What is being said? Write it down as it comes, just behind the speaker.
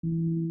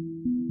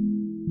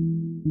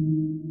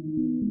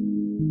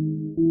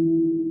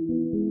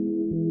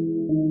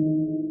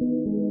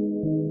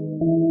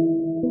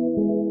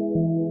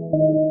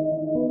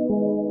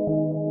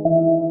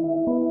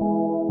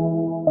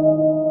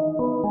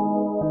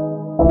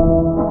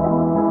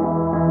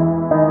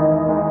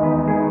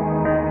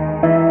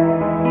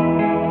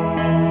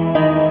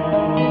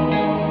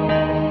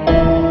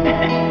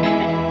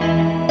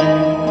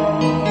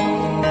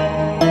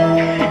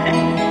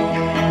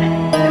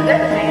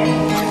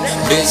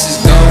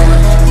bitches going,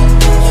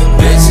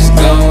 bitches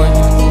going.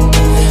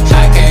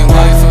 I can't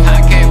wife them,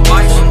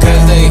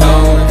 cause they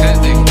hoeing.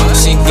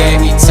 She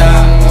gave me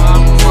top,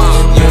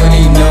 you don't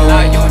even know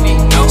it.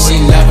 She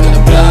left on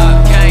the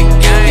block.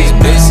 These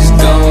bitches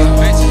going,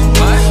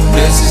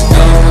 bitches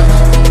going,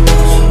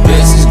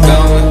 bitches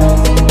going.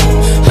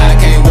 I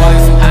can't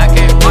wife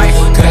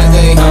them, cause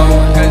they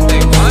hoeing.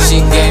 She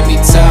gave me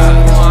top,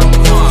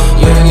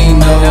 you don't even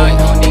know it.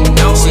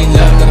 She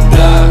left on the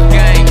block.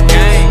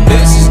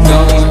 Bitches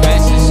going,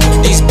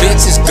 these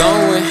bitches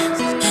going.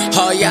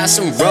 All y'all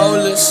some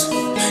rollers,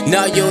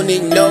 now you don't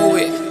even know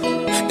it.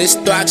 This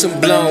stocks I'm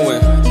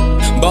blowing,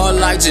 ball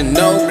like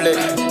Ginobili.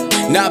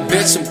 Now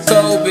bitch I'm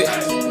Kobe,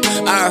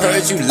 I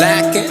heard you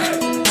lacking.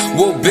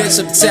 Well bitch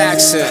I'm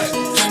taxing.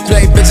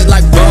 Play bitches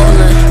like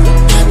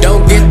bowling,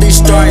 don't get 3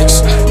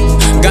 strikes.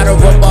 Got her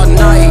up all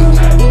night,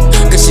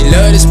 cause she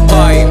love this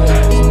pipe.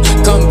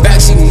 Come back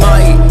she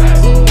might,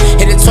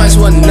 hit it twice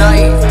one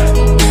night.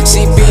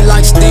 She be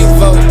like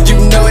Steve-O, you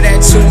know that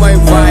you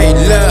ain't right.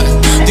 Look,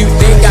 you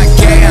think I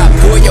care? I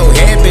pull your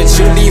hair, bitch,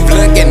 you leave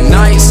looking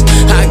nice.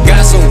 I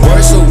got some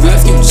words, so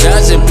if you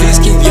judging, please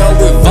keep your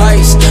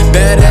advice.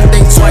 Better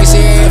think twice,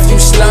 yeah, if you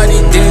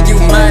slutty, then you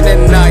mine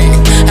tonight.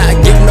 I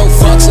give no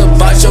fucks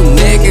about your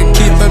nigga,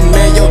 keep him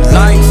in your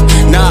life.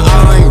 Nah,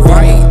 I ain't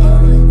right,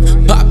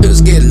 pop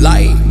pills get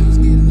light.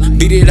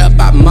 Beat it up,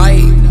 I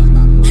might.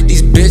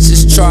 These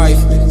bitches trife,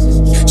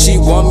 she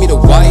want me to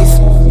wife.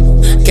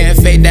 Can't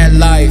fake that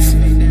life,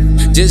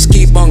 just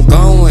keep on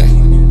going,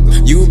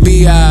 you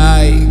be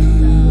alright.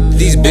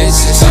 These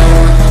bitches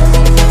going,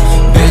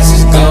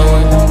 bitches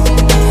going.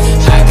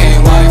 I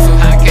can't wife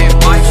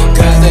them,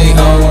 cause they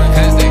hoeing.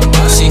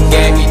 She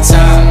gave me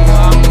top,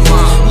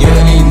 you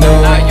don't even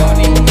know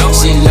it.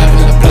 She left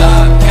on the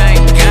block.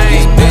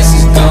 These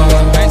bitches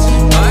going,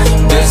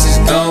 bitches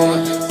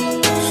going,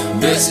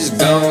 bitches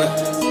going.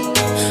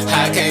 I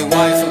can't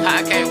wife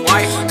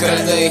them,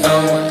 cause they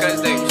hoeing.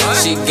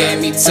 She gave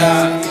me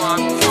top,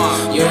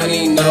 you don't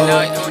even know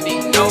it.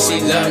 She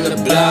love the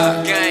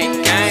block,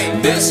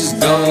 bitches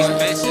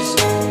going.